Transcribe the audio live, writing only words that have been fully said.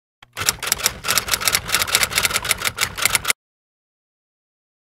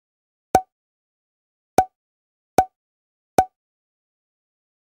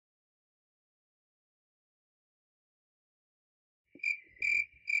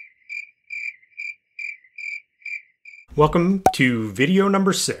Welcome to video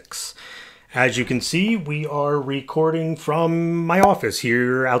number 6. As you can see, we are recording from my office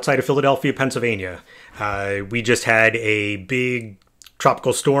here outside of Philadelphia, Pennsylvania. We just had a big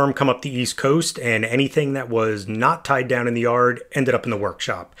tropical storm come up the East Coast, and anything that was not tied down in the yard ended up in the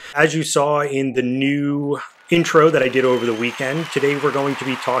workshop. As you saw in the new intro that I did over the weekend, today we're going to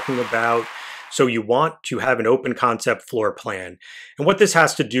be talking about so you want to have an open concept floor plan. And what this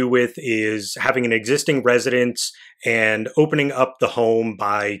has to do with is having an existing residence and opening up the home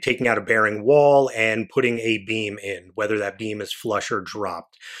by taking out a bearing wall and putting a beam in, whether that beam is flush or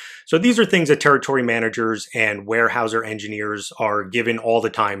dropped. So these are things that territory managers and Weyerhaeuser engineers are given all the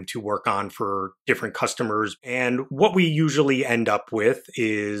time to work on for different customers. And what we usually end up with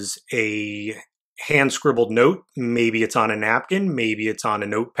is a hand scribbled note. Maybe it's on a napkin, maybe it's on a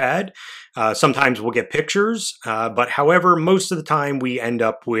notepad. Sometimes we'll get pictures, but however, most of the time we end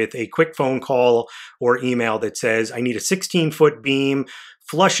up with a quick phone call or email that says, I need a 16-foot beam,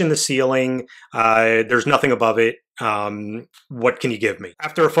 flush in the ceiling, there's nothing above it. What can you give me?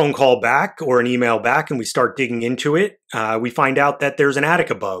 After a phone call back or an email back and we start digging into it, we find out that there's an attic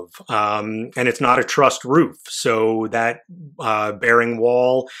above, and it's not a trussed roof. So that bearing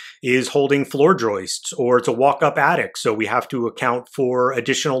wall is holding floor joists, or it's a walk-up attic. So we have to account for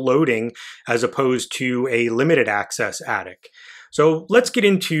additional loading as opposed to a limited access attic. So let's get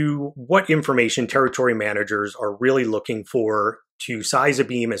into what information territory managers are really looking for to size a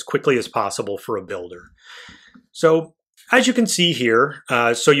beam as quickly as possible for a builder. So as you can see here,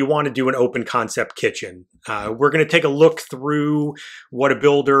 so you want to do an open concept kitchen. We're going to take a look through what a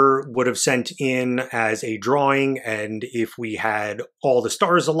builder would have sent in as a drawing, and if we had all the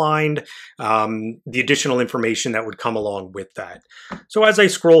stars aligned, the additional information that would come along with that. So as I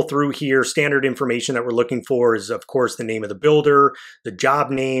scroll through here, standard information that we're looking for is, of course, the name of the builder, the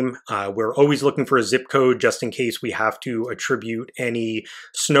job name. We're always looking for a zip code just in case we have to attribute any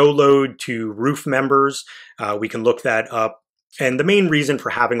snow load to roof members. We can look that up. And the main reason for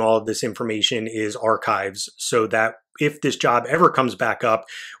having all of this information is archives, so that if this job ever comes back up,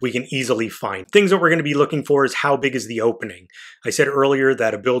 we can easily find. Things that we're going to be looking for is how big is the opening. I said earlier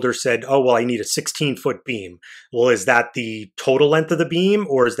that a builder said, oh, well, I need a 16-foot beam. Well, is that the total length of the beam,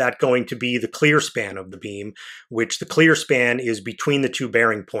 or is that going to be the clear span of the beam, which the clear span is between the two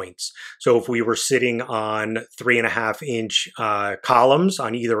bearing points. So if we were sitting on 3.5-inch columns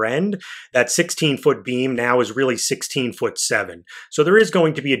on either end, that 16-foot beam now is really 16'7". So there is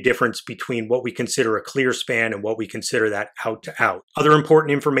going to be a difference between what we consider a clear span and what we consider that out to out. Other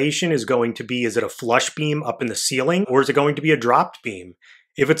important information is going to be, is it a flush beam up in the ceiling, or is it going to be a dropped beam?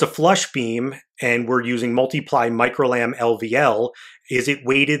 If it's a flush beam and we're using multiply microlam LVL, is it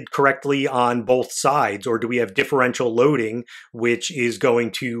weighted correctly on both sides, or do we have differential loading, which is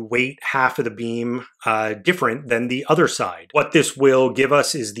going to weight half of the beam different than the other side? What this will give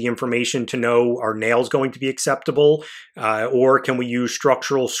us is the information to know, are nails going to be acceptable, or can we use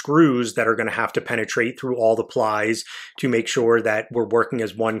structural screws that are going to have to penetrate through all the plies to make sure that we're working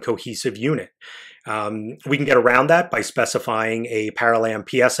as one cohesive unit. We can get around that by specifying a Paralam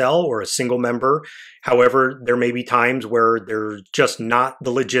PSL or a single member. However, there may be times where there's just not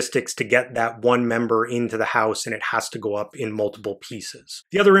the logistics to get that one member into the house, and it has to go up in multiple pieces.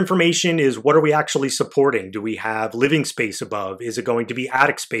 The other information is, what are we actually supporting? Do we have living space above? Is it going to be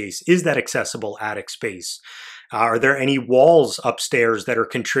attic space? Is that accessible attic space? Are there any walls upstairs that are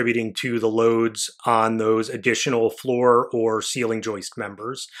contributing to the loads on those additional floor or ceiling joist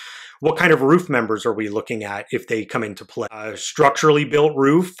members? What kind of roof members are we looking at if they come into play? A structurally built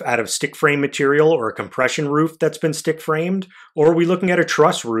roof out of stick frame material, or a compression roof that's been stick framed? Or are we looking at a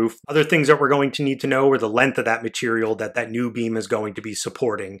truss roof? Other things that we're going to need to know are the length of that material that that new beam is going to be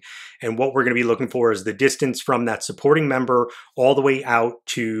supporting. And what we're going to be looking for is the distance from that supporting member all the way out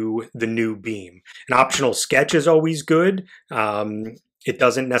to the new beam. An optional sketch is always good. It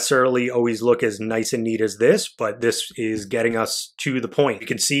doesn't necessarily always look as nice and neat as this, but this is getting us to the point. You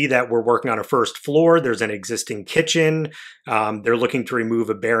can see that we're working on a first floor. There's an existing kitchen. They're looking to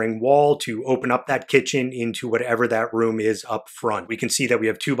remove a bearing wall to open up that kitchen into whatever that room is up front. We can see that we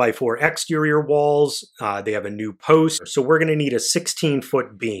have 2x4 exterior walls. They have a new post. So we're going to need a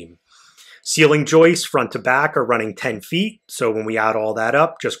 16-foot beam. Ceiling joists front to back are running 10 feet. So when we add all that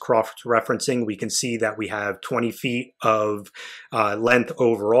up, just cross-referencing, we can see that we have 20 feet of length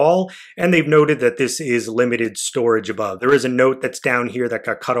overall. And they've noted that this is limited storage above. There is a note that's down here that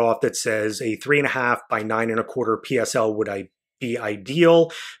got cut off that says a 3.5 by 9.25 PSL would be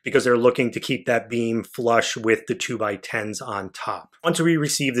ideal because they're looking to keep that beam flush with the 2x10s on top. Once we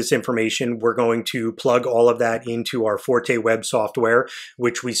receive this information, we're going to plug all of that into our Forte Web software,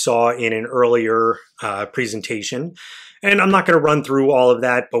 which we saw in an earlier presentation. And I'm not going to run through all of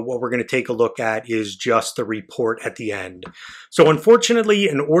that, but what we're going to take a look at is just the report at the end. So unfortunately,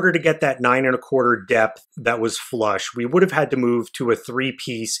 in order to get that 9 1/4 depth that was flush, we would have had to move to a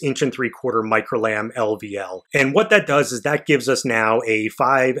 3-piece 1 3/4 microlam LVL. And what that does is that gives us now a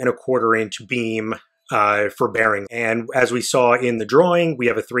 5 1/4 inch beam for bearing. And as we saw in the drawing, we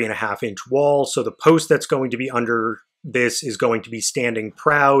have a 3.5 inch wall. So the post that's going to be under this is going to be standing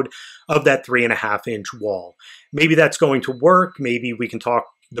proud of that 3.5 inch wall. Maybe that's going to work. Maybe we can talk,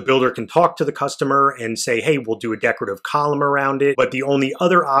 the builder can talk to the customer and say, hey, we'll do a decorative column around it. But the only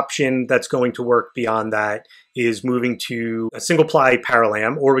other option that's going to work beyond that is moving to a single ply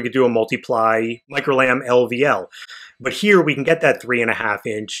Paralam, or we could do a multi-ply microlam LVL. But here we can get that 3.5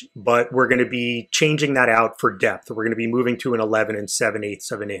 inch, but we're going to be changing that out for depth. We're going to be moving to an 11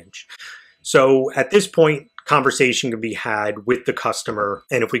 7/8 of an inch. So at this point, conversation can be had with the customer.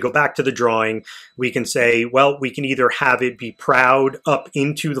 And if we go back to the drawing, we can say, well, we can either have it be proud up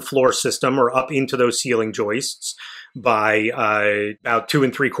into the floor system or up into those ceiling joists by about 2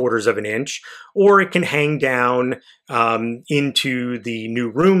 3/4 of an inch, or it can hang down into the new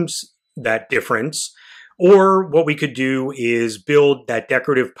rooms, that difference. Or what we could do is build that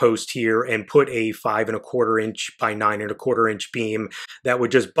decorative post here and put a 5 1/4 inch by 9 1/4 inch beam that would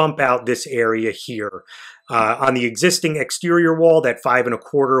just bump out this area here. On the existing exterior wall, that 5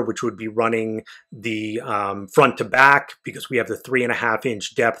 1/4, which would be running the front to back, because we have the 3.5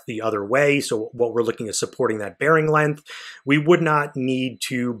 inch depth the other way. So what we're looking is supporting that bearing length. We would not need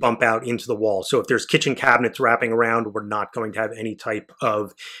to bump out into the wall. So if there's kitchen cabinets wrapping around, we're not going to have any type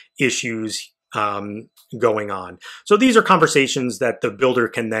of issues going on. So these are conversations that the builder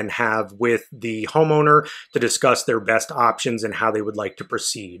can then have with the homeowner to discuss their best options and how they would like to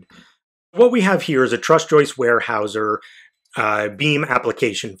proceed. What we have here is a truss joist Weyerhaeuser beam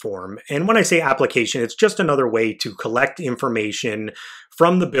application form. And when I say application, it's just another way to collect information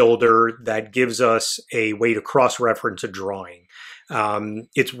from the builder that gives us a way to cross-reference a drawing.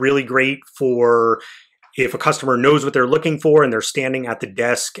 It's really great for if a customer knows what they're looking for and they're standing at the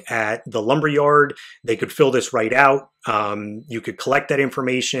desk at the lumberyard, they could fill this right out. You could collect that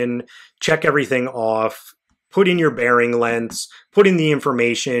information, check everything off, put in your bearing lengths, put in the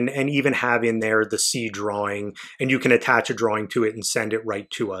information, and even have in there the C drawing, and you can attach a drawing to it and send it right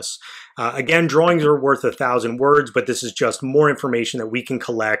to us. Again, drawings are worth 1,000 words, but this is just more information that we can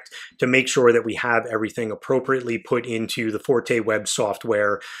collect to make sure that we have everything appropriately put into the Forte Web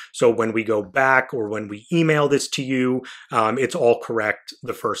software. So when we go back or when we email this to you, it's all correct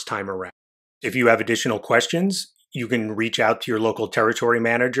the first time around. If you have additional questions, you can reach out to your local territory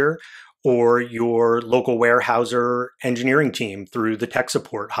manager or your local Weyerhaeuser engineering team through the tech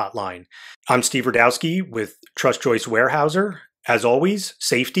support hotline. I'm Steve Radowski with Truss Joist Weyerhaeuser. As always,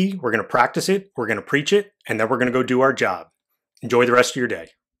 safety, we're going to practice it, we're going to preach it, and then we're going to go do our job. Enjoy the rest of your day.